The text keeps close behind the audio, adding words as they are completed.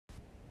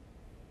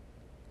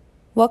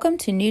Welcome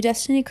to New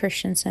Destiny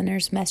Christian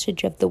Center's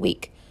Message of the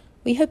Week.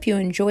 We hope you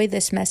enjoy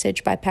this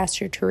message by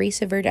Pastor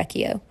Teresa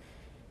Verdecchio.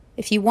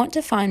 If you want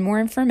to find more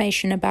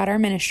information about our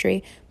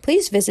ministry,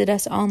 please visit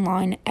us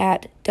online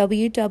at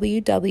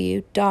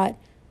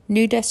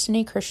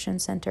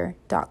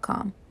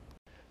www.newdestinychristiancenter.com.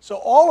 So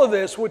all of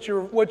this, what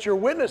you're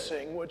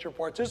witnessing, what you're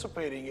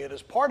participating in,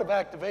 is part of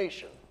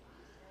activation,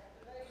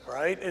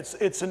 right?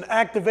 It's an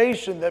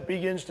activation that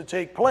begins to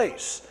take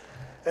place,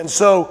 and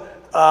so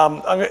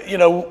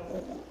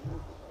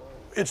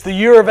it's the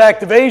year of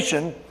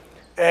activation,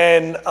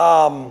 and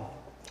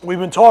we've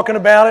been talking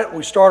about it.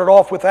 We started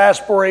off with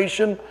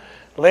aspiration.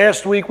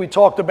 Last week we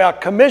talked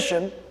about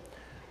commission,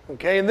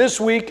 okay, and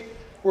this week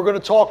we're going to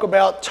talk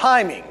about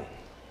timing.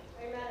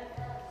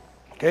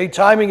 Okay,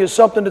 timing is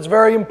something that's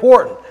very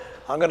important.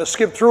 I'm going to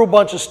skip through a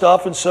bunch of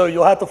stuff, and so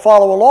you'll have to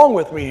follow along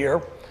with me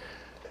here.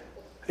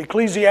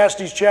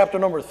 Ecclesiastes chapter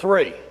number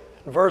 3,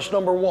 verse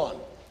number 1.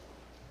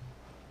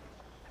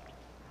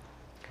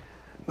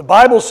 The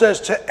Bible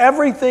says, "To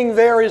everything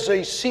there is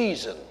a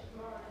season,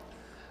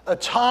 a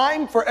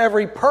time for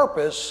every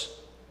purpose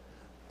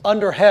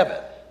under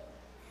heaven."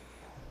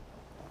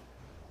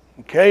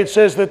 Okay, it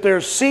says that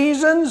there's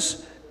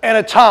seasons and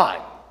a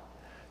time.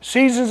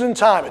 Seasons and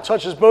time. It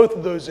touches both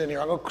of those in here.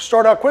 I'm going to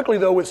start out quickly,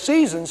 though, with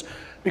seasons,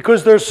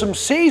 because there's some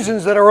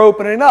seasons that are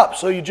opening up.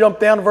 So you jump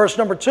down to verse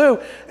number 2.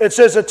 It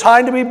says a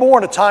time to be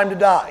born, a time to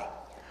die.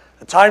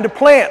 A time to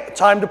plant, a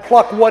time to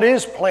pluck what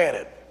is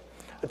planted.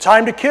 A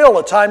time to kill,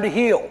 a time to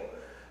heal.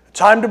 A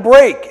time to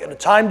break, and a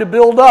time to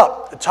build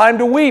up. A time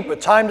to weep, a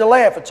time to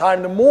laugh, a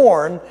time to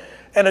mourn,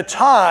 and a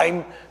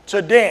time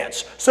to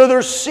dance. So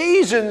there's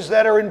seasons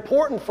that are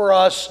important for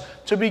us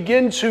to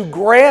begin to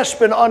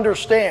grasp and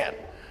understand.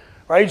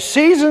 Right?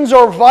 Seasons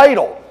are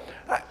vital.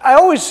 I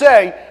always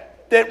say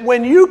that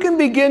when you can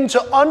begin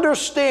to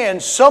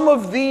understand some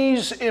of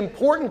these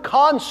important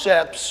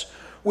concepts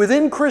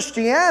within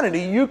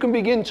Christianity, you can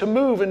begin to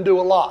move and do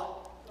a lot.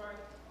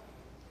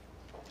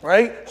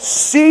 Right?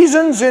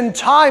 Seasons and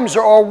times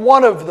are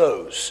one of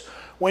those.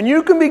 When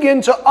you can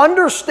begin to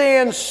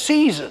understand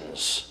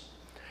seasons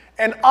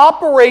and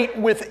operate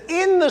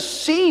within the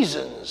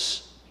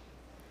seasons,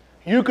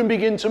 you can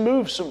begin to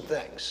move some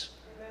things.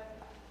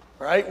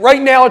 Right?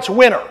 Right now it's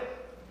winter.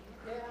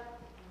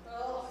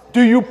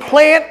 Do you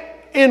plant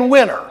in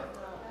winter?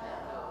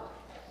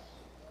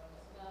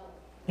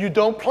 You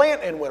don't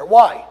plant in winter.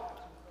 Why?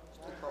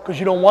 Because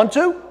you don't want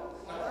to?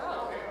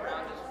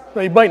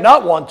 Well, you might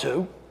not want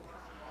to.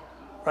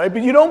 Right?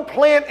 But you don't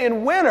plant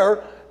in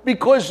winter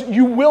because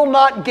you will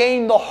not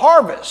gain the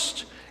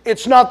harvest.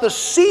 It's not the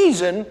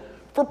season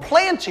for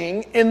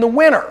planting in the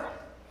winter.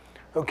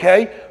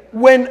 Okay?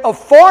 When a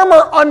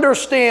farmer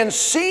understands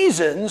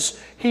seasons,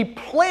 he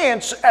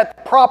plants at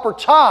the proper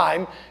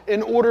time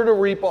in order to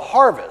reap a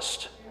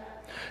harvest.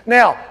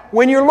 Now,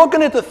 when you're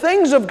looking at the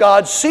things of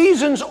God,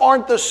 seasons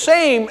aren't the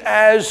same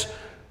as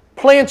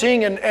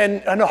planting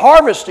and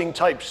harvesting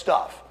type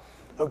stuff.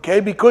 Okay?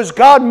 Because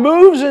God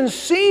moves in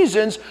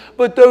seasons,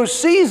 but those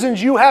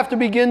seasons you have to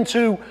begin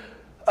to,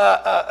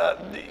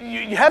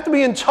 you have to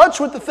be in touch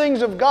with the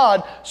things of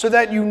God so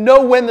that you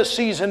know when the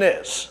season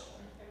is.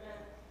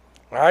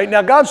 All right,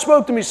 now God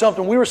spoke to me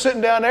something. We were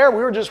sitting down there,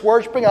 we were just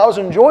worshiping, I was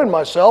enjoying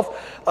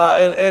myself,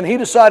 and He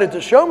decided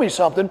to show me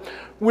something.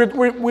 We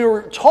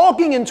were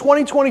talking in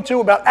 2022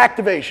 about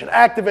activation.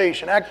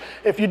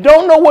 If you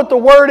don't know what the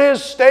word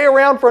is, stay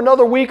around for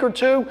another week or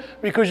two,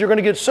 because you're going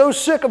to get so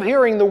sick of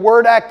hearing the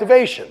word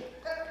activation.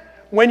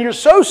 When you're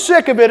so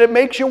sick of it, it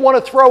makes you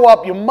want to throw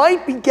up. You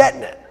might be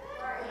getting it.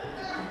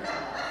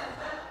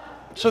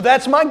 So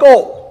that's my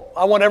goal.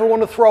 I want everyone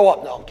to throw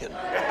up. No, I'm kidding.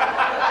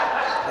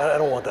 I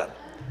don't want that.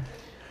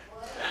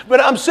 But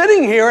I'm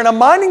sitting here and I'm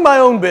minding my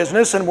own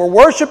business and we're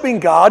worshiping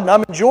God and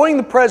I'm enjoying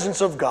the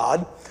presence of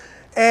God.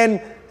 And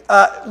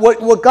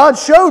what God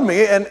showed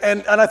me, and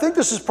I think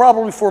this is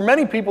probably for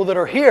many people that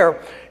are here,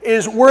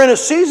 is we're in a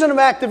season of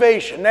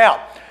activation. Now,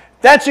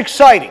 that's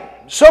exciting.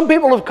 Some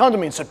people have come to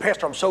me and said,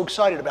 "Pastor, I'm so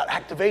excited about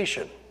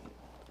activation."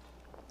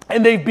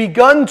 And they've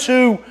begun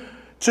to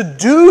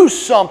do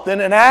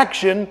something, an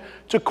action,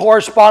 to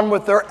correspond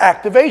with their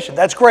activation.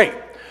 That's great.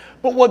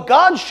 But what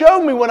God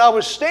showed me when I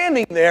was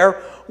standing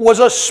there was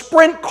a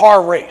sprint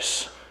car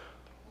race.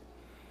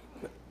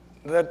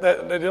 I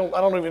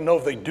don't even know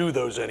if they do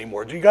those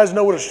anymore. Do you guys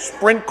know what a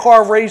sprint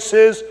car race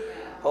is?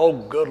 Oh,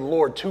 good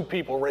Lord, 2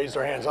 people raised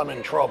their hands. I'm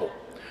in trouble.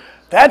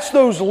 That's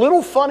those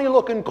little funny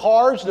looking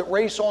cars that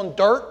race on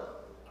dirt.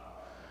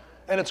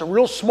 And it's a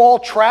real small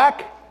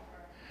track.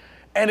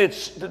 And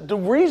it's the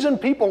reason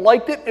people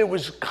liked it, it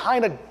was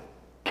kind of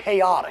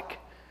chaotic.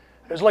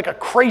 It was like a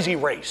crazy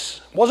race.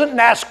 It wasn't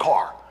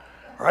NASCAR.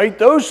 Right?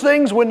 Those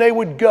things, when they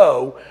would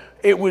go,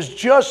 it was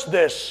just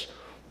this,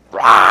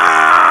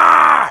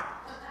 rah!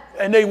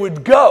 And they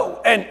would go,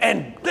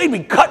 and they'd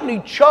be cutting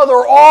each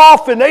other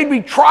off, and they'd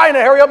be trying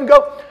to hurry up and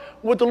go.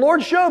 What the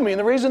Lord showed me, and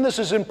the reason this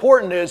is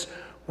important, is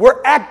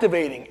we're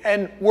activating,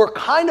 and we're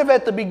kind of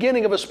at the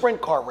beginning of a sprint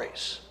car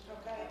race.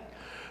 Okay.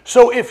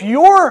 So if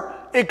you're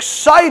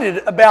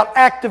excited about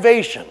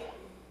activation,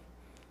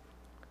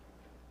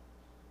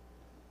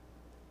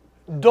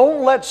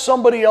 don't let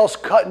somebody else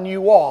cutting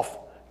you off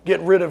get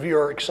rid of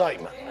your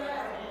excitement.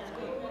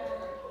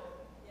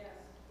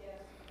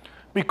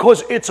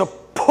 Because it's a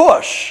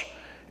push.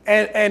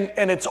 And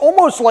it's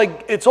almost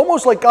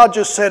like God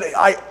just said,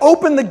 I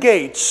open the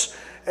gates,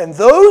 and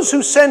those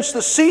who sense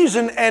the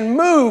season and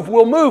move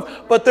will move,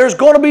 but there's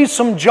going to be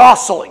some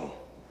jostling.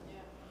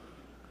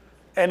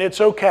 And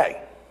it's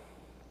okay.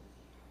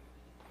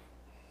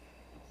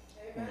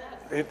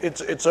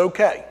 It's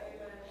okay.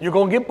 You're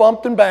going to get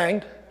bumped and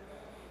banged,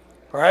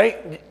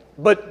 right?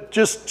 But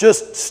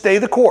just stay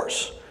the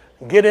course.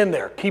 Get in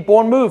there. Keep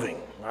on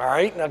moving, all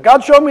right? Now,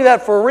 God showed me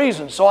that for a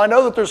reason, so I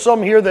know that there's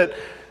some here that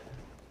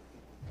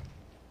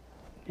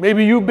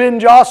maybe you've been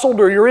jostled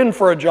or you're in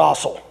for a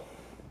jostle.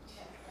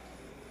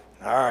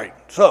 All right,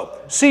 so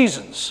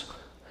seasons.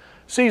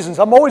 Seasons.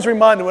 I'm always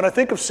reminded when I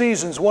think of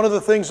seasons, one of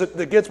the things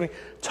that gets me,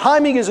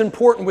 timing is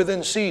important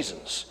within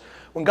seasons.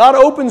 When God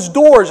opens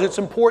doors, it's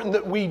important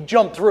that we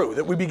jump through,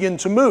 that we begin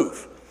to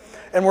move.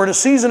 And we're in a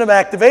season of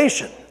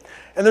activation.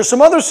 And there's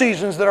some other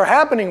seasons that are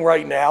happening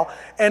right now,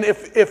 and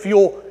if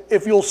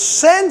you'll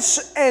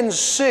sense and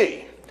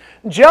see,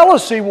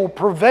 jealousy will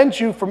prevent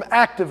you from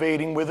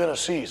activating within a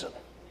season.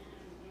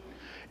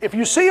 If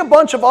you see a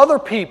bunch of other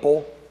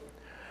people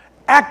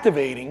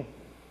activating,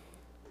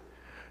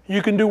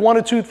 you can do one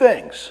of two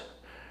things.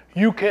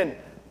 You can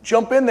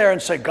jump in there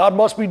and say, God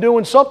must be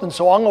doing something,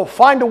 so I'm going to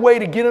find a way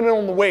to get in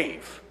on the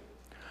wave.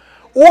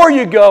 Or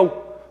you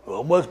go,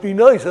 well, it must be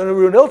nice,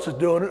 everyone else is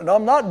doing it, and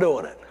I'm not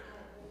doing it.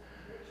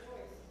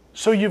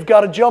 So you've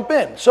got to jump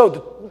in.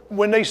 So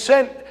when they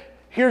sent,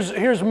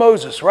 here's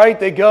Moses, right?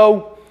 They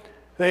go,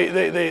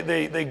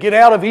 they get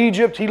out of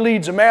Egypt. He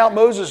leads them out.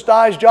 Moses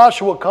dies.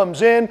 Joshua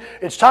comes in.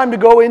 It's time to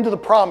go into the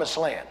promised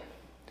land.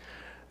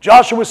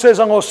 Joshua says,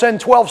 I'm going to send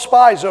 12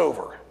 spies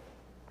over.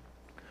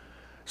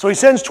 So he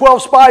sends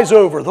 12 spies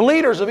over, the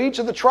leaders of each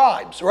of the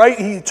tribes, right?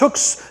 He took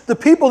the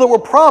people that were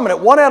prominent,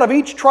 one out of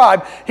each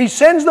tribe. He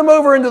sends them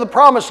over into the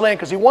promised land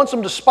because he wants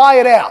them to spy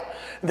it out.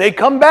 They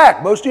come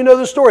back. Most of you know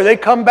the story. They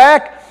come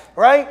back,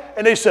 right?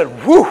 And they said,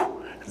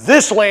 whew,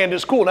 this land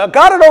is cool. Now,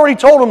 God had already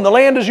told them the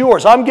land is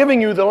yours. I'm giving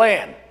you the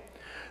land.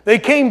 They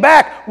came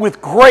back with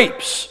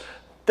grapes,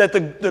 that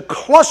the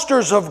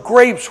clusters of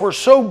grapes were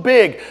so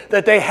big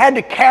that they had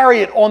to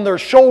carry it on their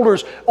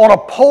shoulders on a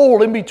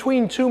pole in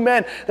between two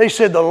men. They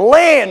said, the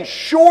land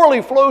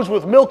surely flows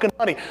with milk and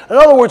honey. In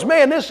other words,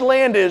 man, this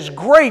land is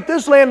great.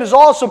 This land is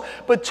awesome.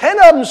 But 10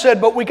 of them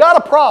said, but we got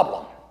a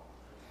problem.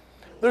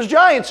 There's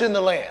giants in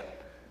the land.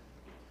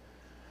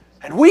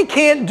 And we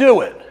can't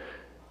do it.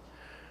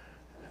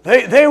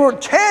 They were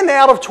 10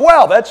 out of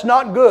 12. That's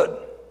not good.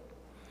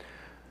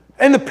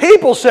 And the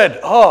people said,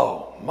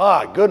 oh,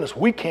 my goodness,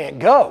 we can't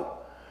go.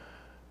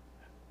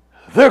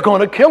 They're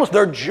going to kill us.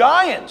 They're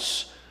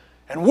giants.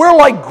 And we're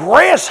like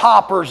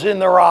grasshoppers in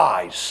their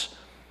eyes.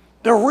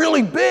 They're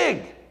really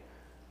big.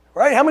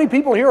 Right? How many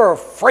people here are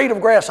afraid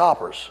of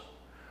grasshoppers?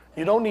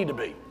 You don't need to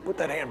be. Put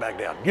that hand back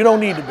down. You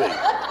don't need to be.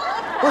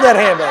 Put that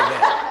hand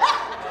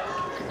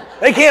back down.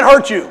 They can't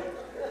hurt you.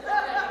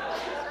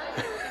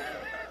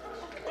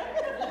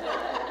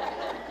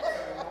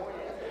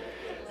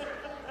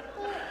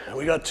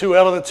 We got 2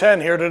 out of the 10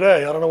 here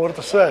today. I don't know what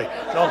to say.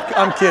 No,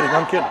 I'm kidding.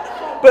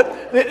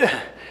 But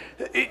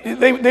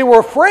they were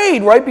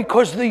afraid, right?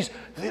 Because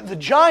the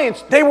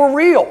giants, they were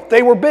real.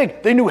 They were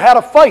big. They knew how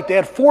to fight. They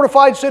had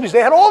fortified cities. They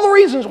had all the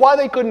reasons why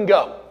they couldn't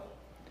go.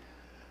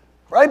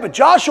 Right? But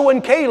Joshua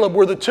and Caleb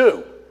were the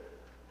 2.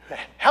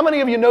 How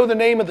many of you know the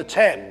name of the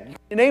 10?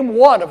 You name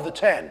one of the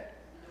 10.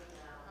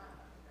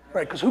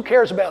 Right? Because who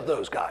cares about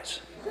those guys?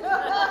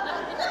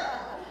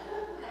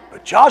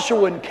 But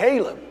Joshua and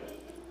Caleb,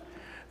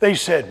 they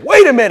said,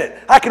 wait a minute.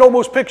 I can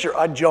almost picture.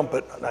 I'd jump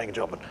it. I can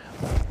jump it.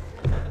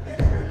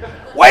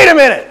 Wait a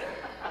minute.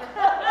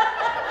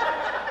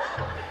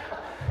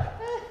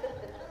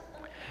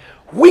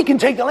 We can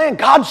take the land.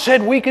 God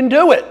said we can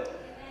do it.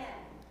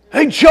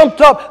 They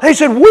jumped up. They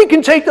said, we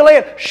can take the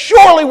land.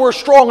 Surely we're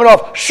strong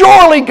enough.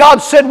 Surely God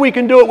said we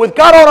can do it. With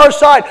God on our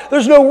side,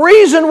 there's no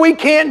reason we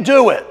can't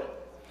do it.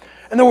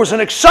 And there was an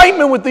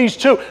excitement with these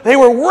 2. They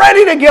were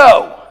ready to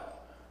go.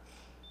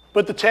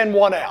 But the 10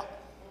 won out.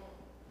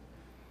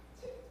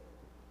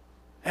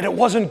 And it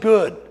wasn't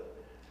good.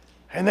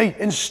 And they,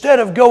 instead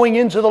of going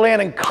into the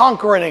land and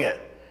conquering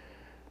it,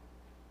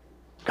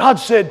 God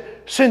said,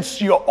 since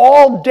you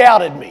all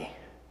doubted me,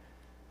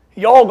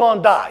 you all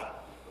gonna die.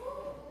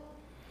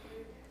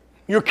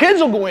 Your kids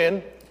will go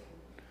in,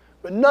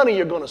 but none of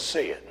you are gonna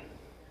see it.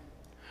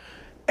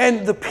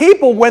 And the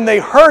people, when they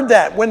heard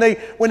that, when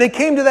they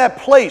came to that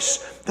place,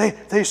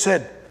 they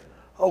said,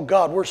 oh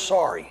God, we're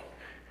sorry.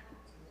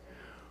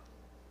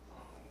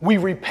 We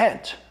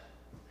repent.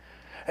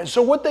 And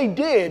so what they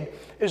did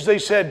is they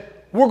said,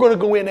 we're going to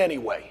go in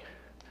anyway.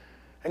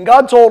 And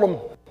God told them,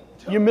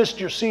 you missed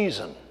your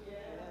season.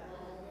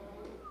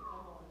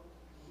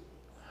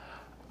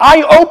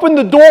 I opened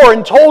the door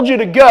and told you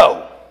to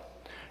go.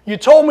 You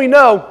told me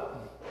no.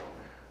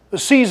 The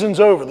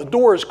season's over. The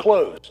door is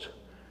closed.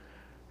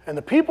 And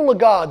the people of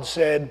God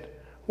said,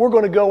 we're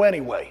going to go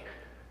anyway.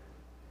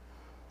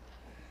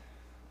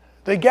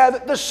 They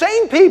gathered, the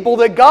same people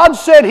that God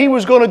said He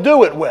was going to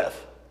do it with.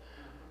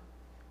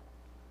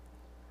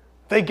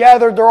 They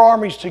gathered their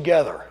armies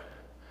together.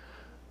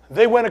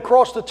 They went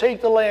across to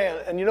take the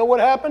land. And you know what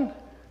happened?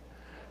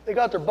 They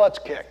got their butts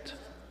kicked.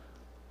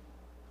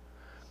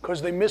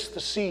 Because they missed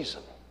the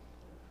season.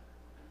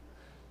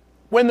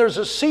 When there's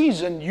a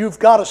season, you've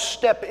got to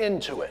step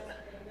into it.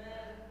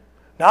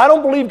 Now, I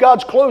don't believe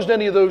God's closed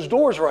any of those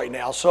doors right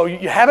now, so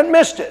you haven't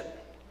missed it.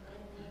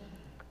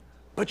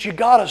 But you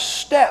got to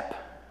step.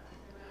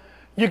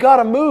 You got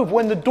to move.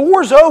 When the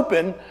door's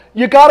open,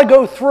 you got to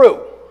go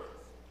through.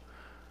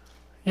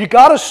 You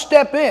got to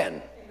step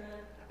in.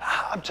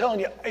 I'm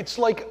telling you, it's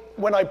like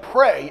when I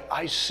pray,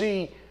 I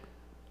see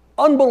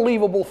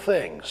unbelievable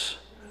things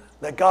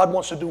that God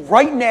wants to do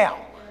right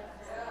now.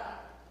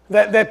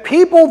 That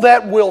people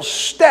that will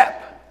step.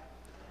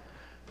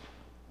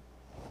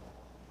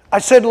 I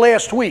said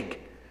last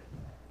week,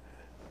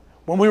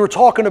 when we were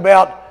talking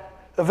about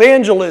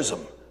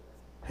evangelism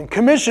and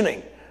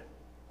commissioning,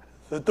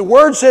 that the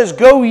word says,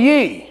 go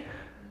ye,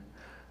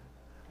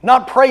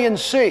 not pray and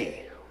see.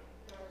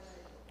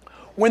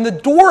 When the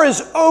door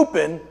is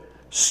open,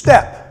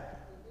 step.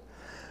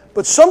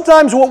 But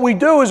sometimes what we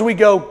do is we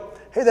go,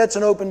 hey, that's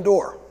an open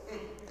door.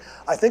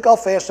 I think I'll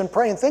fast and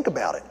pray and think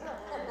about it.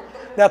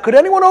 Now, could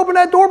anyone open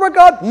that door but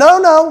God?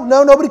 No,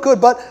 nobody could.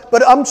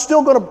 But I'm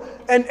still going to...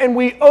 And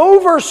we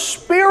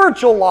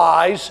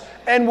over-spiritualize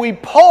and we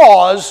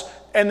pause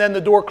and then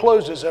the door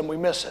closes and we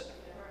miss it.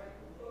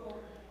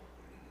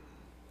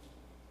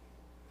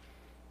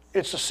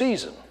 It's a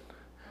season.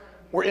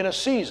 We're in a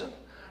season.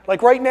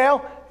 Like right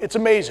now, it's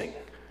amazing.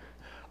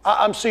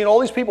 I'm seeing all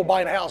these people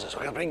buying houses.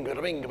 And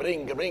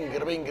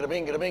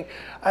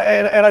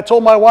I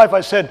told my wife,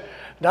 I said,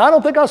 now I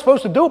don't think I'm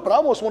supposed to do it, but I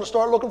almost want to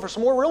start looking for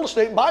some more real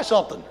estate and buy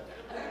something.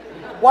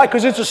 Why?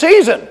 Because it's a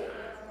season.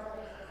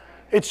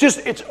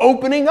 It's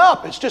opening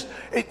up.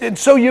 And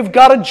so you've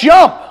got to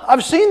jump.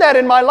 I've seen that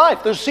in my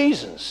life. There's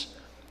seasons.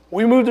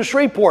 We moved to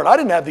Shreveport. I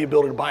didn't have the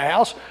ability to buy a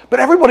house, but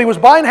everybody was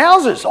buying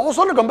houses. All of a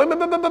sudden,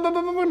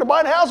 they're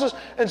buying houses.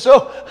 And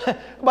so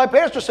my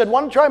pastor said, why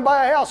don't you try and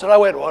buy a house? And I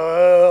went,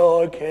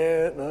 well, I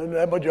can't. I haven't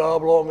had my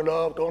job long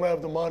enough. Don't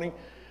have the money.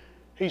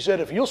 He said,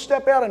 if you'll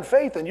step out in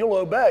faith and you'll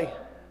obey,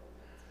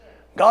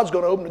 God's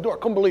going to open the door. I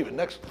couldn't believe it.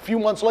 Next few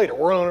months later,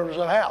 we're owners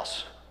of a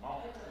house.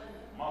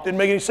 Didn't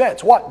make any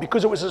sense. Why?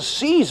 Because it was a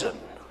season.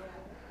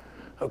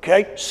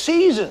 Okay?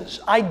 Seasons.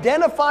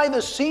 Identify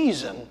the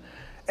season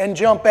and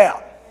jump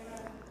out.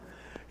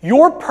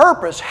 Your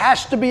purpose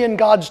has to be in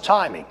God's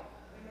timing.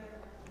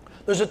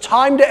 There's a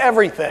time to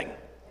everything.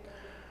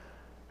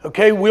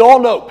 Okay, we all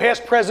know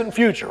past, present,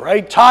 future,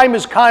 right? Time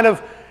is kind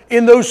of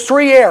in those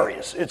three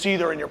areas. It's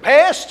either in your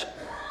past,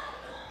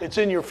 it's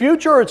in your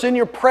future, or it's in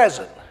your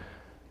present.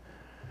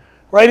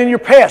 Right, in your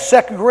past,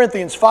 2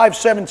 Corinthians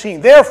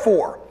 5:17.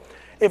 Therefore,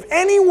 if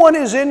anyone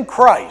is in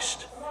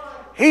Christ,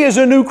 he is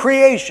a new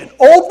creation.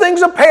 Old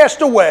things have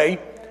passed away.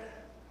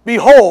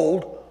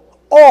 Behold,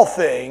 all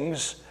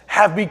things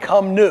have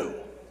become new.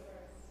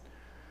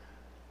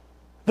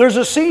 There's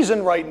a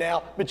season right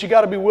now, but you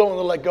got to be willing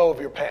to let go of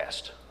your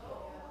past.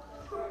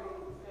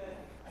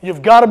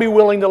 You've got to be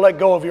willing to let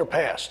go of your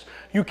past.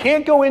 You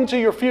can't go into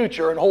your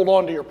future and hold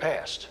on to your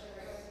past.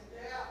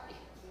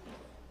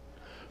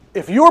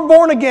 If you're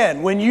born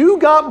again, when you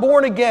got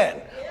born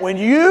again, when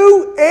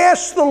you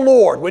asked the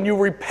Lord, when you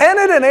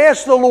repented and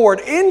asked the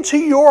Lord into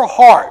your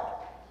heart,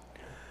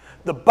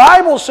 the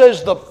Bible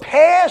says the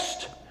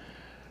past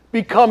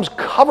becomes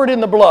covered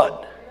in the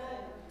blood,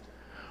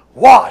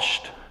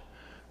 washed,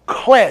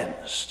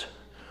 cleansed,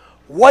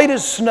 white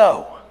as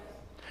snow.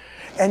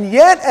 And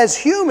yet, as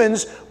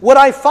humans, what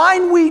I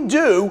find we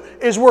do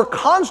is we're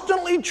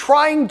constantly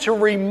trying to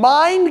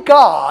remind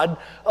God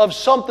of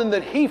something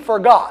that He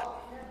forgot.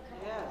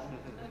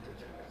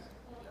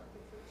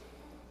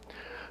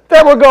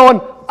 That we're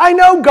going, I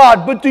know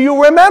God, but do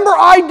you remember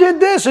I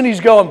did this? And He's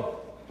going,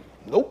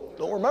 nope,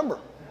 don't remember.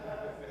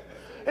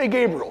 Hey,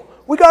 Gabriel,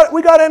 we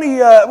got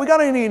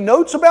any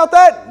notes about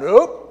that?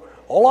 Nope.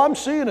 All I'm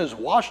seeing is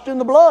washed in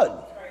the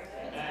blood.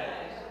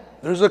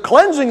 There's a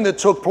cleansing that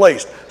took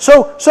place.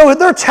 So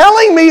they're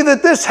telling me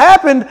that this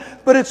happened,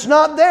 but it's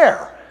not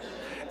there.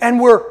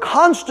 And we're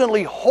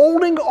constantly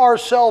holding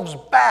ourselves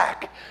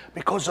back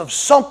because of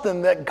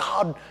something that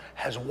God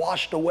has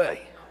washed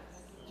away.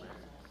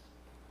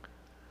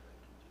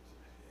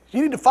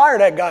 You need to fire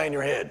that guy in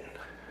your head.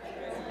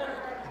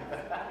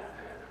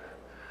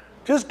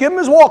 Just give him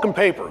his walking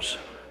papers.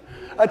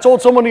 I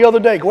told someone the other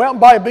day, go out and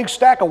buy a big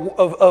stack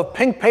of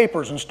pink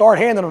papers and start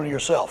handing them to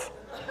yourself.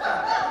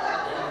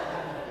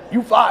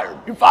 You fired.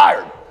 You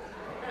fired.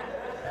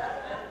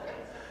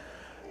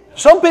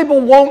 Some people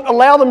won't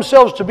allow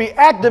themselves to be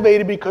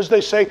activated because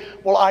they say,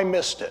 well, I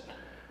missed it.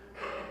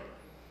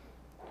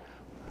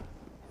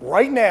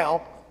 Right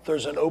now,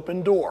 there's an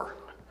open door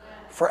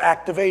for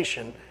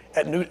activation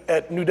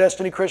at New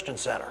Destiny Christian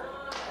Center.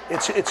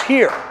 It's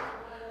here.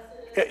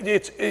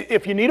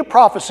 If you need a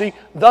prophecy,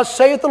 thus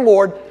saith the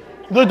Lord,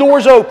 the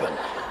door's open.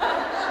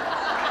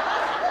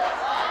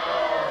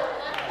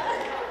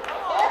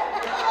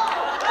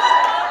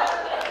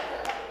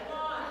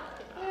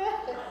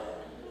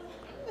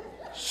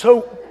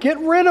 So get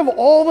rid of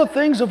all the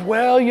things of,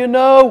 well,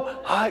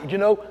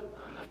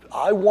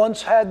 I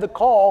once had the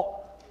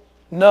call.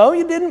 No,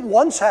 you didn't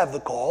once have the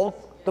call.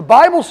 The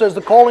Bible says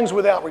the calling's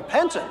without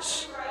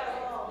repentance.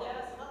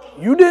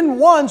 You didn't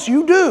once,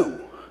 you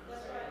do.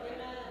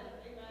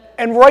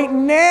 And right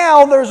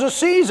now there's a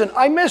season.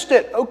 I missed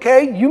it.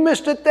 Okay, you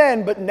missed it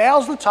then, but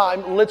now's the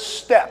time. Let's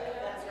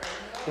step.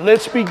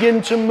 Let's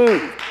begin to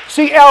move.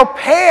 See, our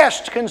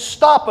past can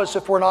stop us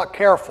if we're not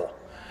careful.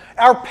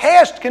 Our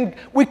past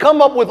we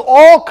come up with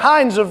all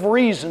kinds of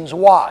reasons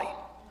why.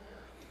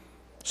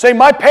 Say,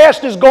 my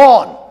past is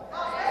gone.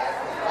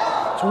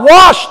 It's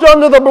washed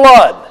under the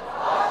blood.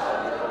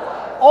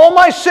 All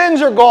my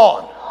sins are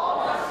gone.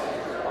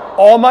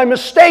 All my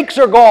mistakes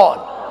are gone.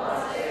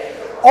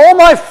 All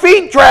my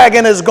feet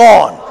dragging is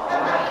gone.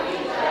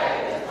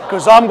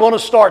 Because I'm going to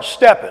start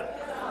stepping.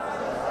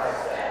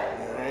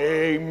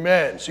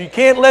 Amen. So you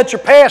can't let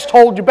your past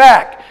hold you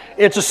back.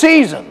 It's a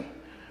season.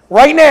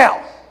 Right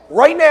now.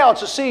 Right now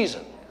it's a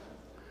season.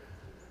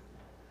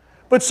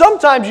 But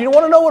sometimes, you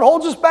want to know what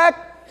holds us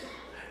back?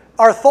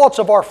 Our thoughts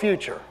of our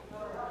future.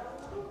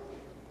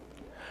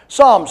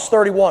 Psalms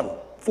 31,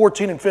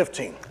 14 and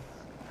 15. It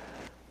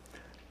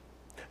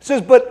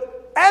says,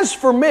 but as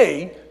for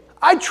me,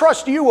 I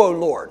trust you, O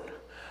Lord.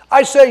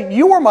 I say,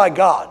 you are my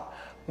God.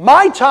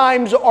 My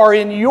times are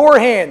in your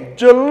hand.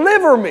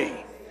 Deliver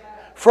me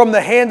from the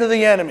hand of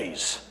the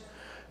enemies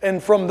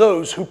and from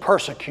those who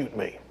persecute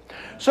me.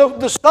 So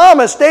the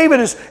psalmist, David,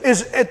 is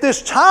at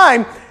this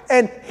time,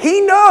 and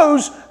he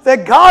knows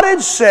that God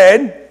had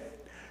said,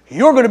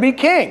 you're going to be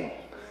king.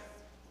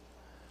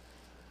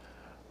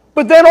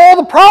 But then all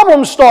the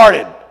problems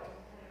started.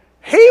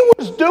 He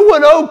was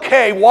doing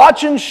okay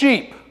watching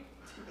sheep,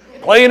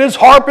 playing his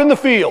harp in the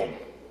field,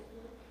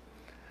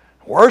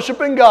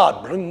 worshiping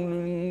God,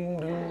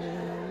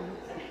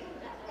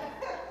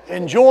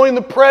 enjoying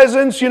the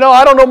presence.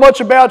 I don't know much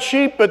about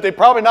sheep, but they're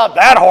probably not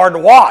that hard to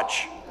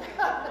watch.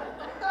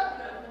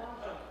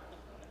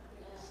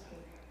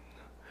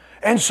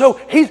 And so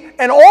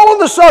and all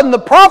of a sudden the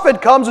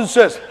prophet comes and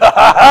says, ha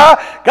ha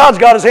ha, God's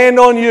got his hand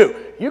on you.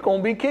 You're going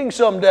to be king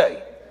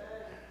someday.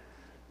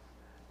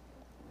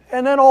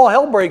 And then all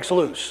hell breaks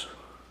loose.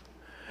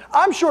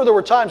 I'm sure there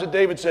were times that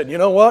David said, you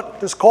know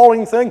what, this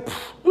calling thing,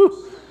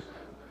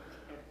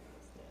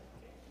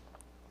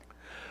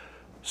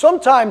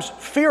 sometimes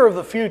fear of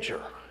the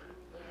future.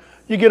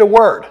 You get a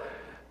word.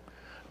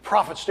 The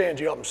prophet stands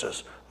you up and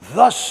says,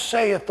 thus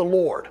saith the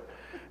Lord.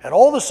 And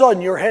all of a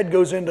sudden your head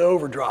goes into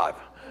overdrive.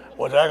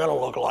 What's that going to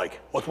look like?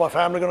 What's my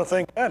family going to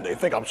think? And they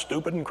think I'm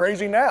stupid and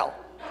crazy now.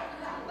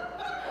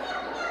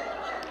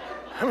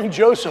 I mean,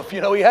 Joseph, he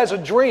has a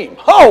dream.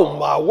 Oh,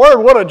 my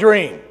word, what a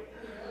dream.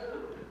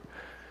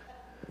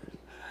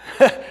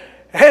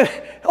 And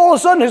all of a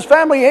sudden, his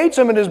family hates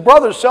him and his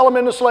brothers sell him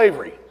into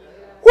slavery.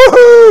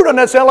 Woohoo! Doesn't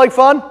that sound like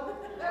fun?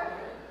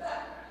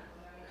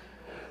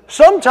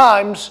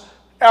 Sometimes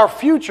our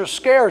future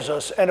scares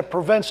us and it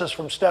prevents us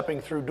from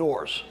stepping through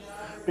doors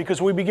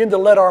because we begin to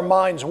let our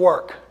minds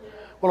work.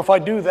 Well, if I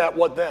do that,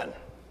 what then?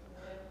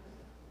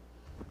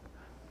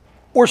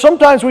 Or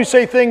sometimes we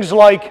say things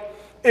like,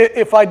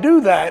 if I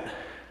do that,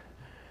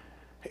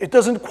 it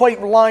doesn't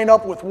quite line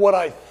up with what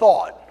I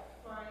thought.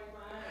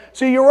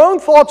 See, your own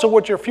thoughts of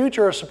what your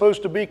future is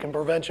supposed to be can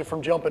prevent you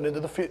from jumping into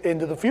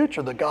the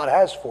future that God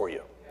has for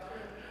you.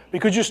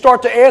 Because you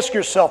start to ask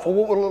yourself, well,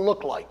 what will it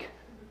look like?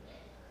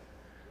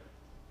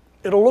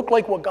 It'll look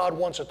like what God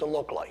wants it to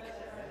look like.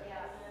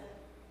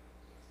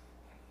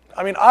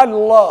 I mean, I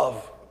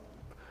love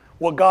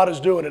what God is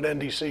doing at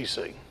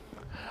NDCC.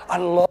 I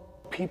love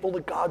people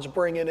that God's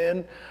bringing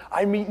in.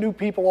 I meet new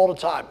people all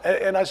the time.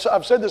 And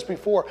I've said this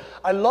before.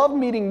 I love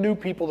meeting new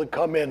people that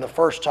come in the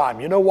first time.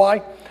 You know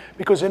why?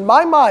 Because in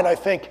my mind, I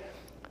think,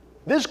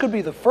 this could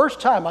be the first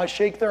time I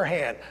shake their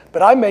hand,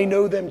 but I may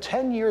know them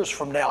 10 years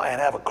from now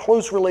and have a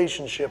close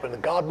relationship,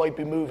 and God might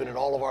be moving in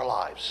all of our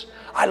lives.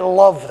 I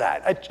love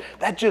that.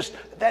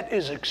 That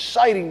is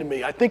exciting to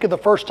me. I think of the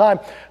first time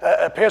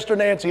Pastor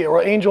Nancy,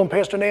 or Angel and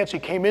Pastor Nancy,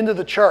 came into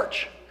the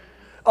church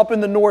up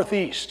in the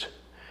Northeast.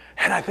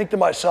 And I think to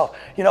myself,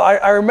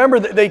 I remember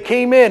that they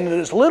came in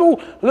this little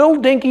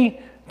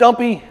dinky,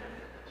 dumpy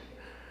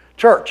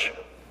church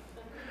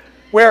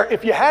where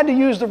if you had to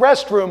use the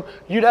restroom,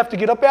 you'd have to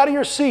get up out of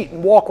your seat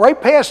and walk right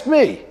past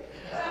me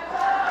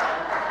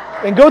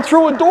and go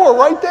through a door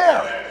right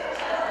there.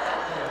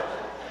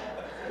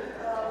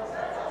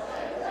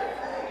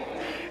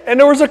 And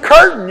there was a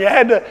curtain. You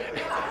had to...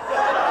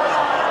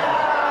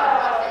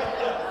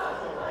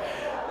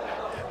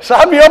 So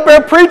I'd be up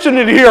there preaching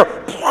and hear...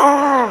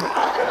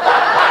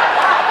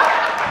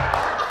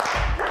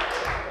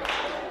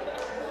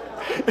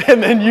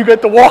 And then you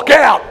get to walk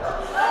out.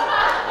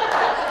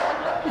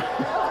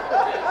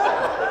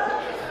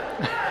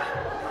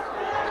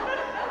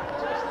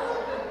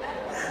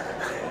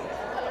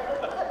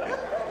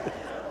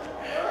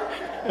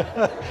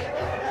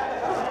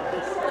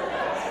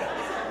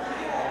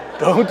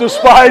 Don't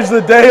despise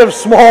the day of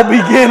small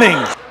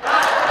beginnings.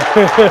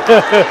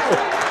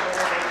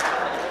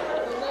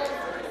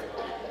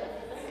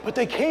 But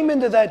they came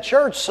into that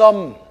church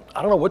some,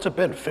 I don't know, what's it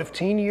been,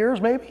 15 years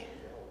maybe?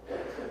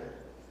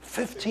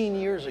 15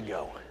 years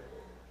ago.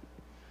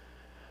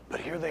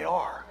 But here they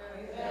are.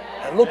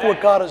 And look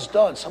what God has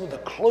done. Some of the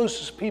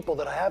closest people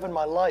that I have in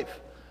my life.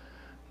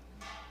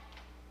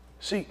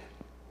 See,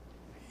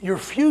 your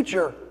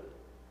future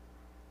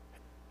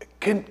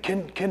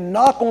can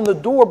knock on the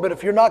door, but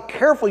if you're not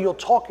careful, you'll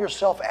talk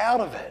yourself out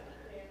of it.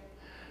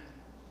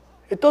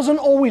 It doesn't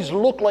always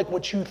look like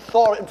what you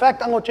thought. In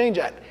fact, I'm going to change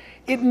that.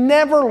 It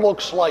never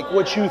looks like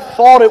what you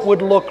thought it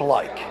would look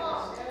like.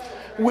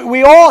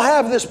 We all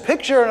have this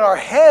picture in our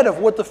head of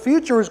what the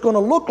future is going to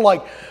look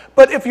like.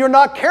 But if you're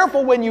not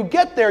careful when you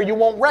get there, you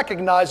won't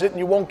recognize it and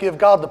you won't give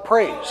God the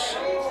praise.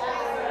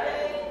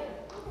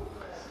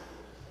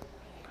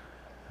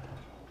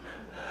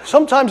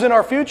 Sometimes in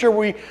our future,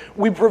 we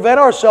prevent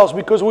ourselves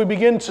because we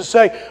begin to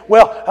say,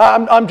 well,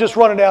 I'm just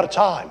running out of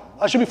time.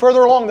 I should be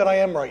further along than I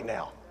am right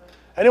now.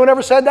 Anyone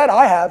ever said that?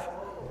 I have.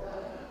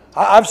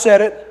 I've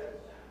said it.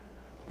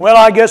 Well,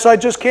 I guess I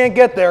just can't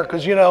get there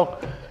because,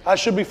 I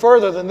should be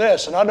further than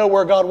this, and I know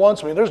where God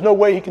wants me. There's no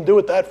way He can do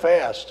it that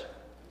fast.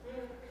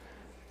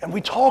 And we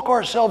talk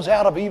ourselves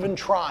out of even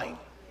trying.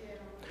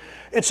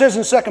 It says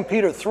in 2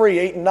 Peter 3,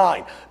 8 and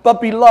 9,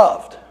 "But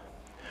beloved,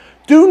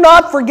 do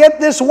not forget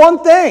this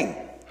one thing,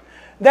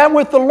 that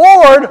with the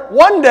Lord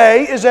 1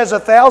 day is as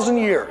 1,000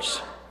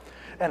 years,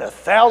 and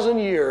 1,000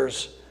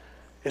 years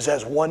is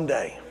as 1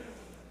 day.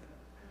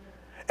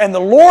 And the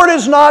Lord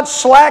is not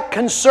slack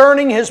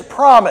concerning His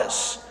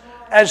promise,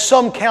 as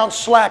some count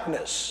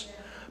slackness,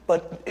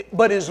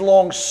 but is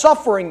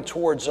long-suffering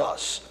towards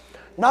us,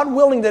 not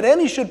willing that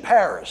any should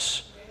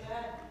perish,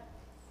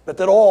 but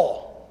that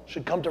all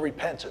should come to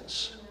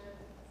repentance."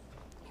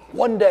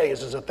 1 day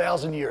is as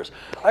 1,000 years.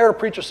 I heard a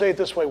preacher say it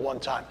this way one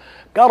time.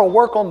 God will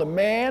work on the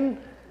man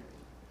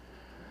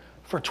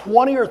for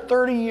 20 or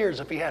 30 years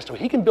if He has to.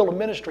 He can build a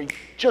ministry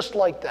just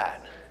like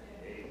that.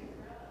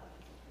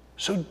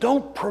 So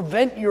don't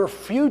prevent your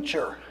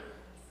future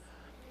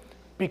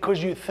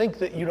because you think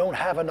that you don't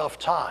have enough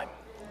time.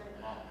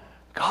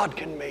 God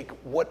can make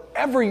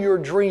whatever your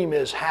dream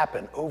is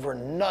happen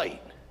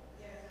overnight.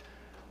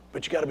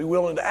 But you got to be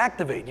willing to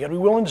activate. You got to be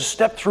willing to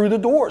step through the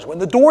doors. When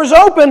the doors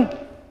open,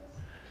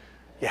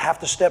 you have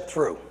to step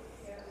through.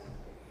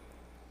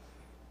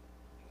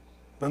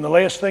 Then the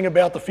last thing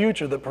about the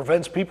future that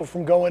prevents people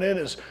from going in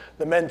is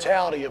the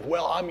mentality of,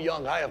 well, I'm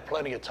young, I have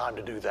plenty of time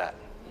to do that.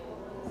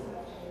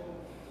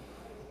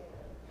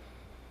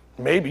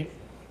 Maybe.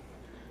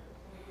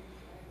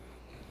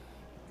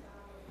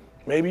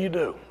 Maybe you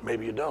do.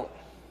 Maybe you don't.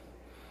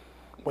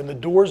 When the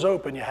doors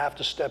open, you have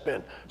to step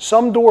in.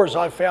 Some doors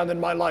I've found in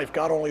my life,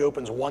 God only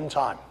opens one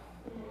time.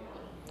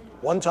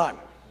 One time.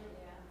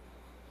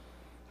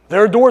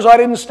 There are doors I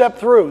didn't step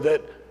through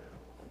that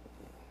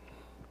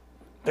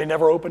they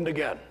never opened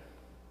again.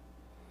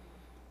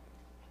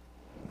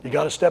 You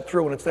got to step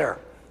through when it's there.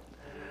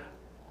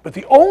 But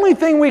the only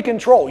thing we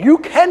control, you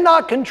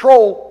cannot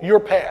control your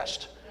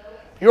past.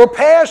 Your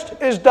past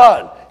is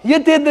done.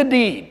 You did the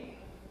deed.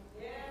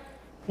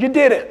 You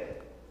did it.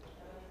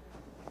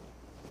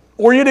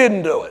 Or you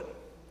didn't do it.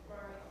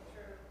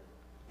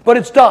 But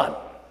it's done.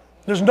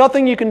 There's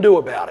nothing you can do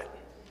about it.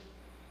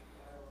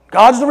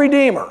 God's the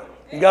Redeemer.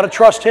 You got to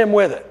trust Him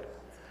with it.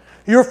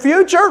 Your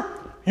future,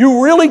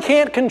 you really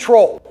can't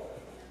control.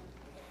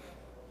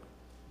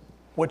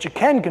 What you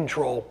can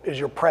control is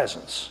your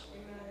presence.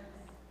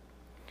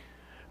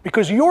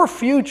 Because your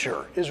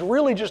future is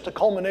really just a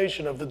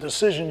culmination of the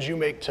decisions you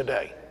make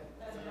today.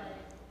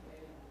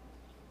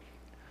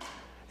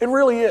 It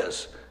really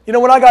is.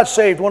 When I got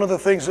saved, one of the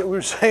things that we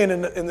were saying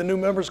in the new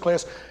members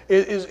class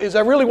is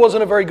I really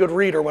wasn't a very good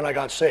reader when I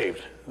got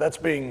saved. That's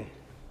being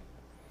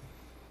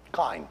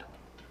kind.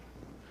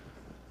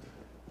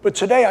 But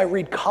today I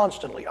read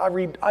constantly.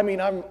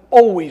 I'm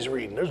always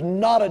reading. There's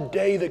not a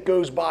day that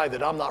goes by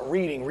that I'm not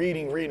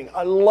reading.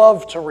 I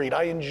love to read.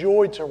 I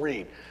enjoy to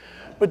read.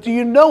 But do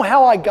you know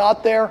how I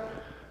got there?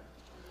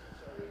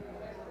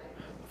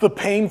 The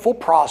painful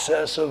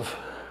process of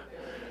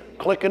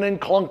clicking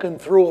and clunking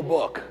through a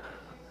book.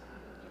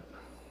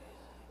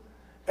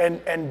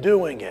 And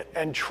doing it,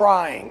 and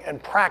trying,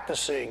 and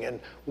practicing, and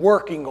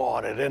working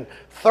on it. And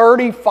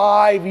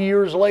 35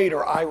 years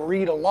later, I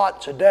read a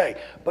lot today.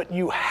 But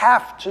you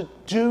have to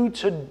do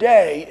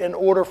today in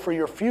order for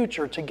your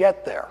future to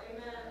get there.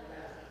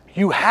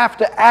 You have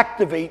to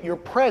activate your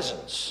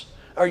presence,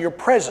 or your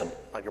present,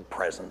 not your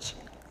presence.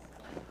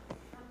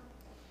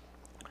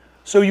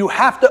 So you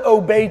have to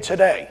obey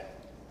today.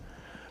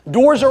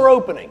 Doors are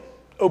opening.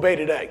 Obey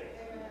today.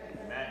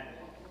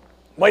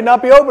 Might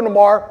not be open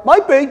tomorrow.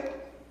 Might be.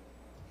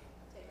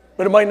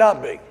 But it might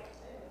not be.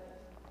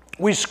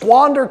 We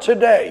squander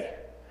today,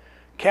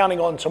 counting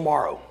on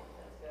tomorrow.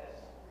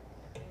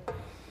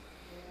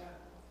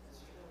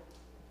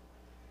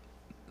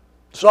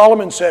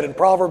 Solomon said in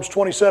Proverbs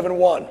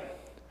 27:1,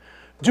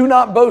 "Do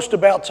not boast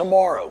about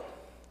tomorrow,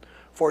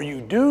 for you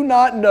do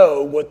not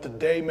know what the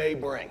day may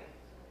bring."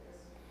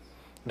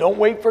 Don't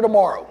wait for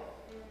tomorrow.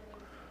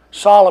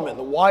 Solomon,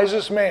 the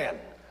wisest man,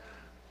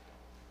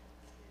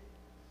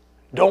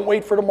 Don't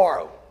wait for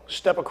tomorrow.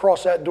 Step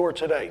across that door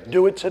today.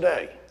 Do it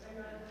today.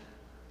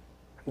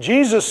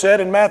 Jesus said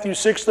in Matthew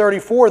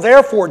 6:34,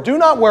 therefore, do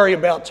not worry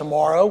about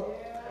tomorrow,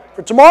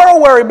 for tomorrow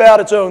will worry about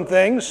its own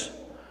things.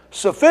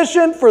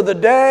 Sufficient for the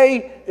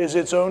day is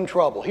its own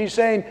trouble. He's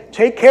saying,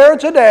 take care of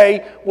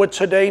today, what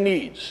today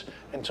needs.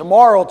 And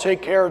tomorrow will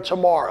take care of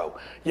tomorrow.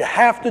 You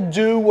have to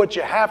do what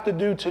you have to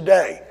do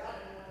today.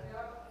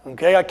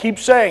 Okay, I keep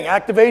saying,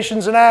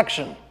 activation's an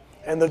action.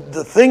 And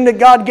the thing that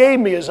God gave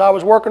me as I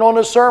was working on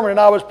this sermon and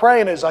I was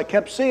praying is I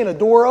kept seeing a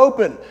door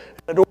open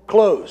and a door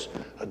close.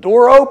 A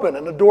door open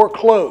and a door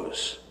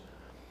close.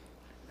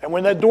 And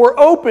when that door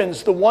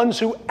opens, the ones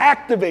who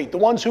activate, the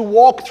ones who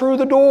walk through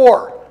the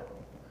door.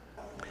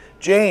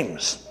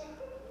 James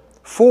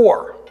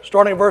 4,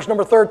 starting in verse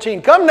number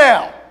 13. Come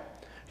now,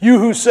 you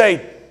who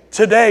say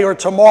today or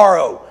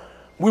tomorrow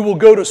we will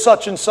go to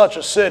such and such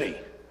a city.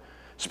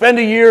 Spend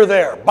a year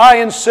there, buy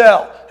and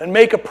sell, and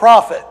make a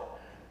profit.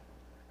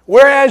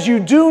 Whereas you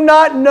do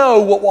not know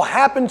what will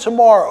happen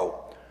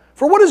tomorrow.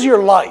 For what is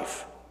your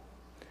life?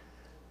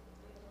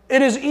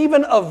 It is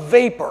even a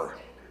vapor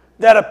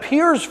that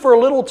appears for a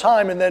little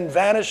time and then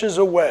vanishes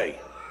away.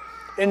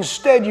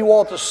 Instead, you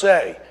ought to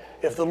say,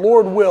 if the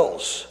Lord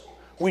wills,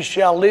 we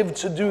shall live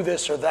to do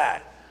this or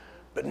that.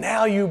 But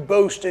now you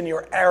boast in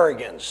your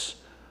arrogance.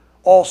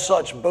 All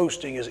such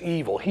boasting is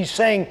evil. He's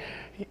saying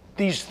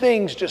these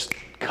things just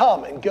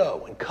come and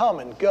go and come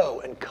and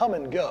go and come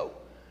and go.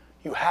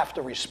 You have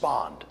to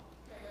respond.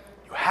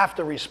 You have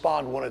to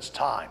respond when it's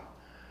time.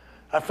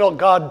 I felt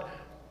God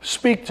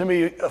speak to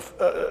me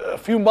a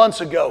few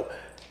months ago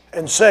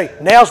and say,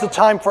 now's the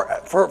time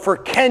for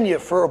Kenya,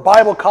 for a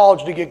Bible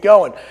college to get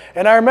going.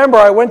 And I remember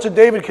I went to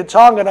David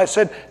Katanga and I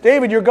said,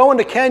 David, you're going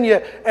to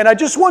Kenya and I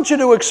just want you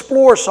to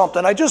explore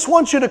something. I just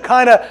want you to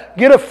kind of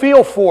get a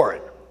feel for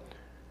it.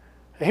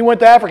 And he went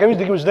to Africa. I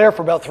think he was there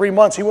for about 3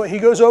 months. He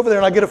goes over there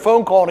and I get a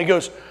phone call and he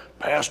goes,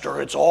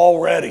 Pastor, it's all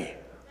ready.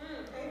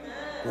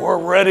 We're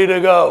ready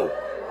to go.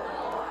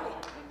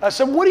 I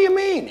said, what do you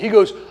mean? He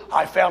goes,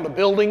 I found a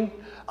building.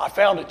 I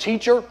found a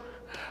teacher.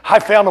 I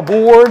found a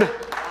board.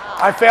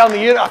 I found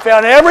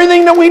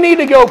everything that we need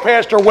to go,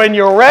 Pastor. When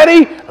you're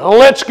ready,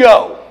 let's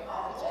go.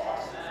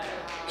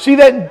 See,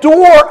 that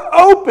door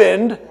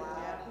opened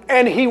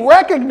and he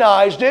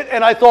recognized it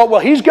and I thought,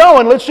 well, he's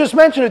going. Let's just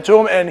mention it to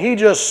him. And he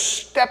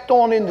just stepped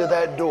on into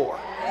that door.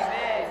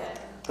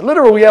 And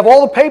literally, we have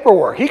all the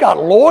paperwork. He got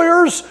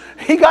lawyers.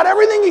 He got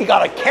everything. He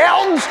got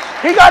accountants.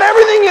 He got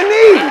everything you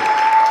need.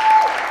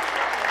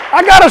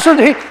 I got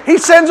he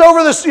sends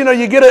over this, you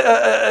get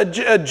a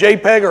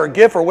JPEG or a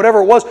GIF or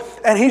whatever it was,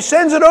 and he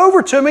sends it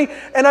over to me,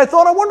 and I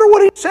thought, I wonder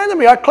what he's sending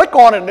me. I click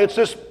on it, and it's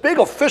this big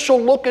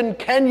official-looking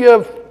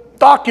Kenya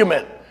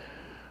document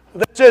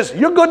that says,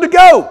 you're good to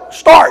go.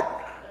 Start.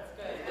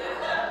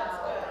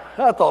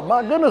 I thought,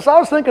 my goodness, I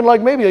was thinking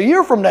like maybe a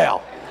year from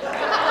now.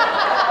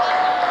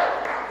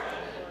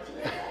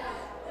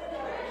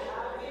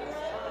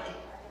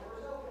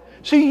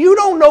 See, you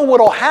don't know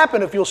what will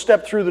happen if you'll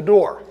step through the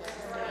door.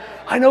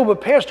 I know,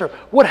 but Pastor,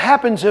 what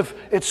happens if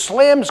it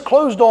slams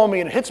closed on me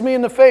and hits me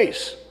in the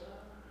face?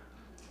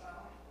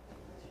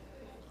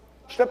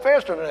 Step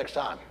faster the next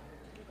time.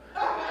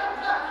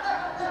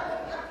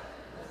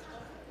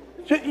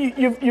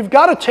 You've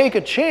got to take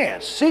a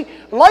chance. See,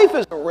 life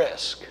is a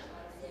risk.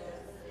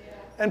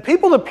 And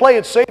people that play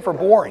it safe are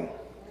boring.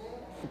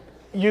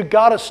 You've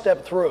got to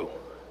step through.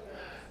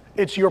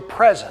 It's your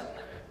present.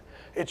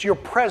 It's your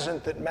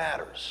present that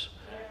matters.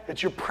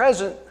 It's your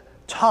present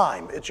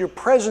time. It's your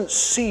present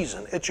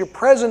season. It's your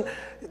present,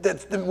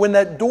 when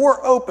that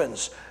door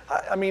opens.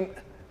 I mean,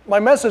 my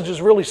message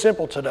is really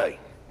simple today.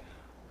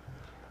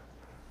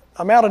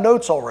 I'm out of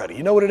notes already.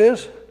 You know what it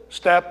is?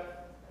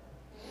 Step.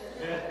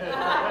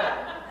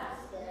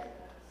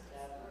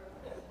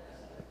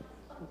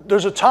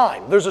 There's a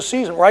time. There's a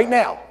season right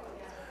now.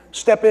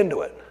 Step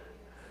into it.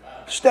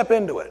 Step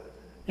into it.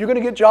 You're going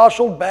to get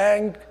jostled,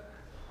 banged.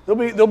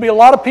 There'll be a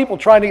lot of people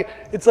trying to,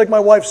 it's like my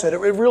wife said, it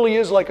really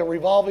is like a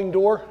revolving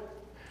door.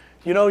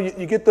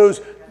 You get those,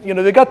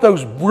 they got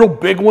those real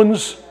big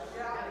ones,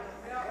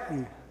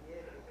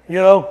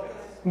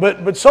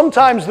 but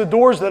sometimes the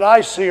doors that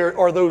I see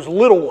are those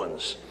little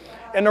ones,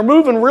 and they're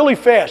moving really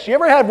fast. You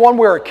ever had one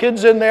where a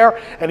kid's in there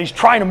and he's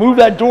trying to move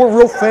that door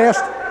real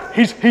fast?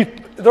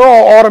 They're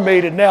all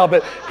automated now,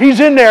 but he's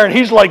in there and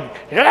he's like,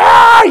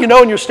 yeah,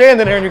 and you're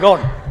standing there and you're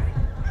going,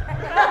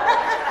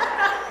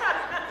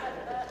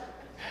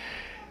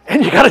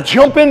 and you got to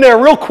jump in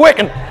there real quick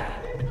and,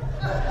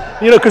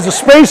 because the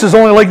space is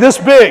only like this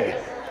big.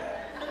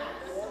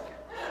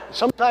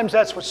 Sometimes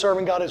that's what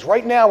serving God is.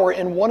 Right now we're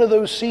in one of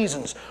those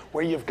seasons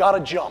where you've got to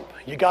jump,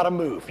 you got to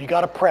move, you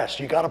got to press,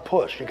 you got to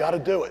push, you got to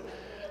do it.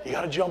 You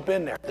got to jump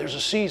in there. There's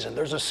a season,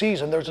 there's a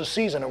season, there's a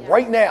season. And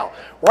right now,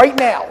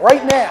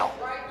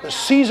 the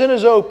season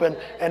is open.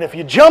 And if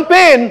you jump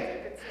in,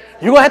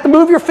 you're going to have to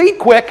move your feet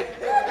quick.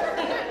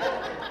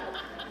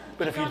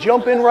 But if you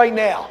jump in right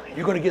now,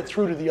 you're going to get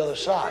through to the other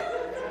side.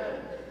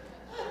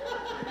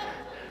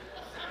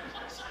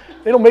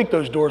 They don't make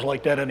those doors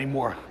like that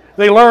anymore.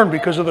 They learned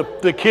because of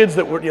the kids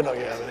that were, but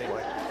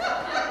anyway.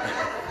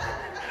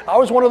 I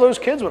was one of those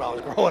kids when I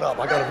was growing up,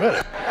 I got to admit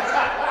it.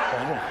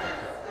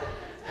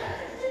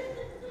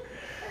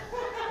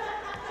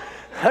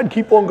 I'd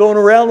keep on going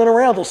around and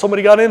around until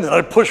somebody got in there.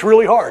 I'd push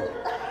really hard.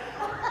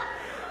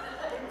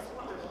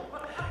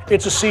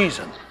 It's a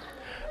season.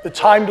 The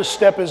time to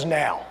step is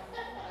now.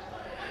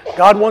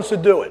 God wants to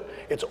do it.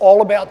 It's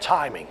all about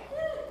timing.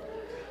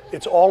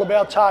 It's all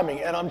about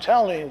timing. And I'm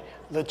telling you,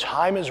 the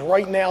time is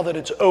right now that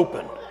it's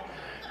open.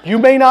 You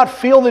may not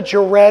feel that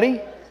you're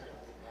ready.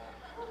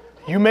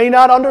 You may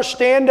not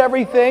understand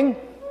everything.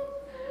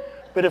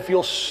 But if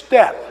you'll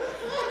step,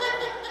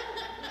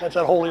 that's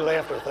that holy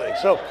laughter thing.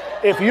 So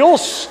if you'll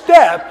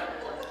step,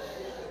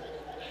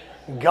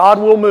 God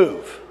will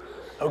move.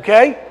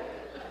 Okay?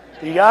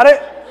 You got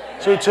it?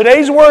 So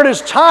today's word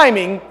is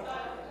timing,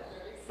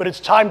 but it's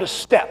time to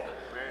step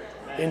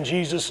in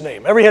Jesus'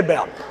 name. Every head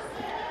bowed.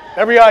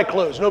 Every eye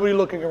closed. Nobody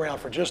looking around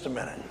for just a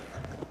minute.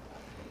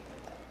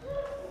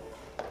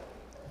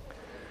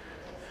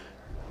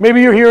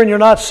 Maybe you're here and you're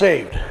not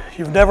saved.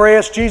 You've never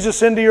asked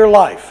Jesus into your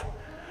life.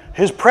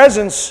 His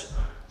presence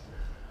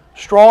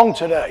strong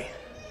today.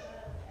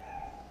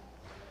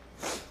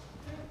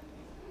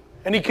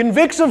 And He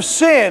convicts of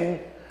sin,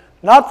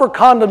 not for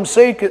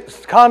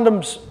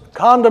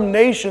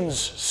condemnation's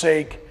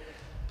sake,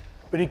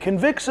 but He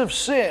convicts of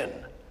sin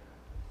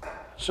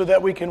so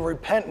that we can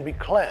repent and be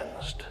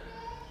cleansed.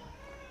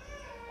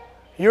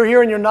 You're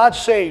here and you're not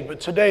saved, but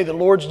today the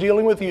Lord's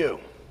dealing with you.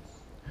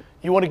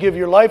 You want to give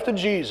your life to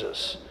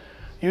Jesus.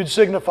 You'd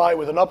signify it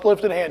with an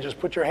uplifted hand. Just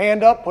put your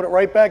hand up, put it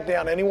right back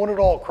down. Anyone at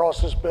all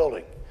across this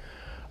building.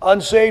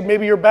 Unsaved,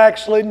 maybe you're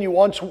backslidden. You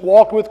once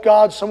walked with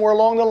God somewhere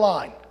along the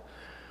line.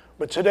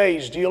 But today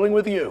He's dealing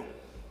with you.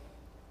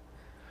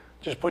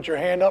 Just put your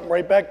hand up and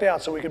right back down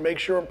so we can make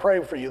sure and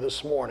pray for you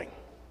this morning.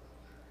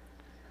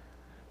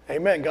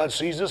 Amen. God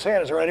sees this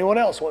hand. Is there anyone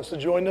else who wants to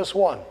join this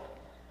one?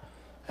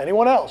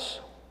 Anyone else?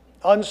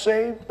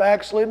 Unsaved,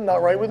 backslidden,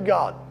 not right with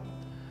God.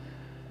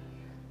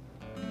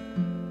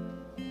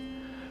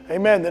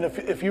 Amen. Then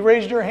if you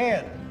raised your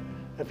hand,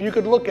 if you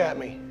could look at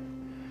me.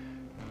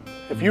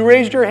 If you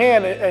raised your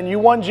hand and you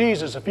want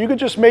Jesus, if you could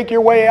just make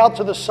your way out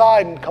to the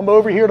side and come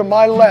over here to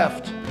my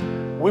left,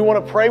 we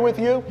want to pray with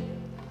you.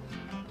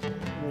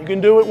 You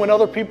can do it when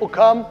other people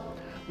come.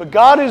 But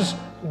God is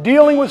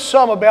dealing with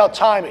some about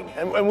timing.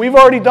 And we've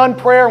already done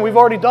prayer and we've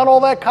already done all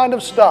that kind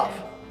of stuff.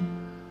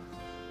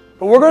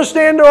 But we're going to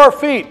stand to our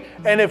feet.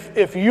 And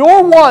if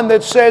you're one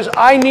that says,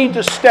 I need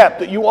to step,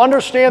 that you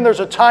understand there's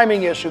a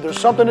timing issue, there's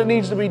something that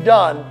needs to be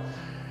done,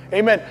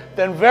 amen,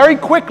 then very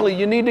quickly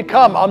you need to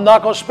come. I'm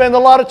not going to spend a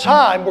lot of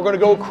time. We're going to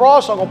go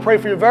across. I'm going to pray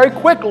for you very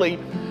quickly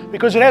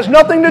because it has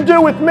nothing to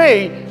do with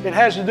me. It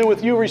has to do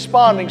with you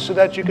responding so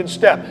that you can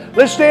step.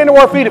 Let's stand to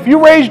our feet. If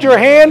you raised your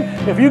hand,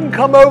 if you can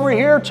come over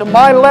here to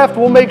my left,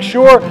 we'll make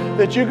sure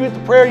that you get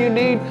the prayer you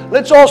need.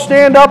 Let's all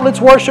stand up.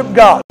 Let's worship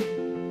God.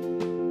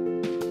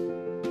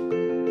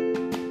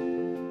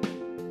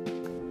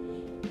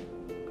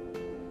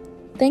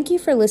 Thank you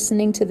for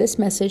listening to this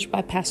message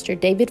by Pastor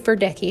David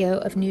Verdecchio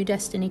of New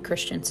Destiny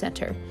Christian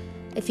Center.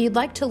 If you'd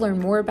like to learn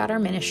more about our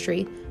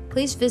ministry,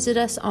 please visit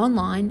us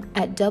online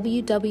at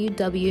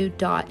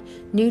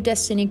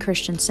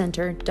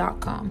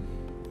www.newdestinychristiancenter.com.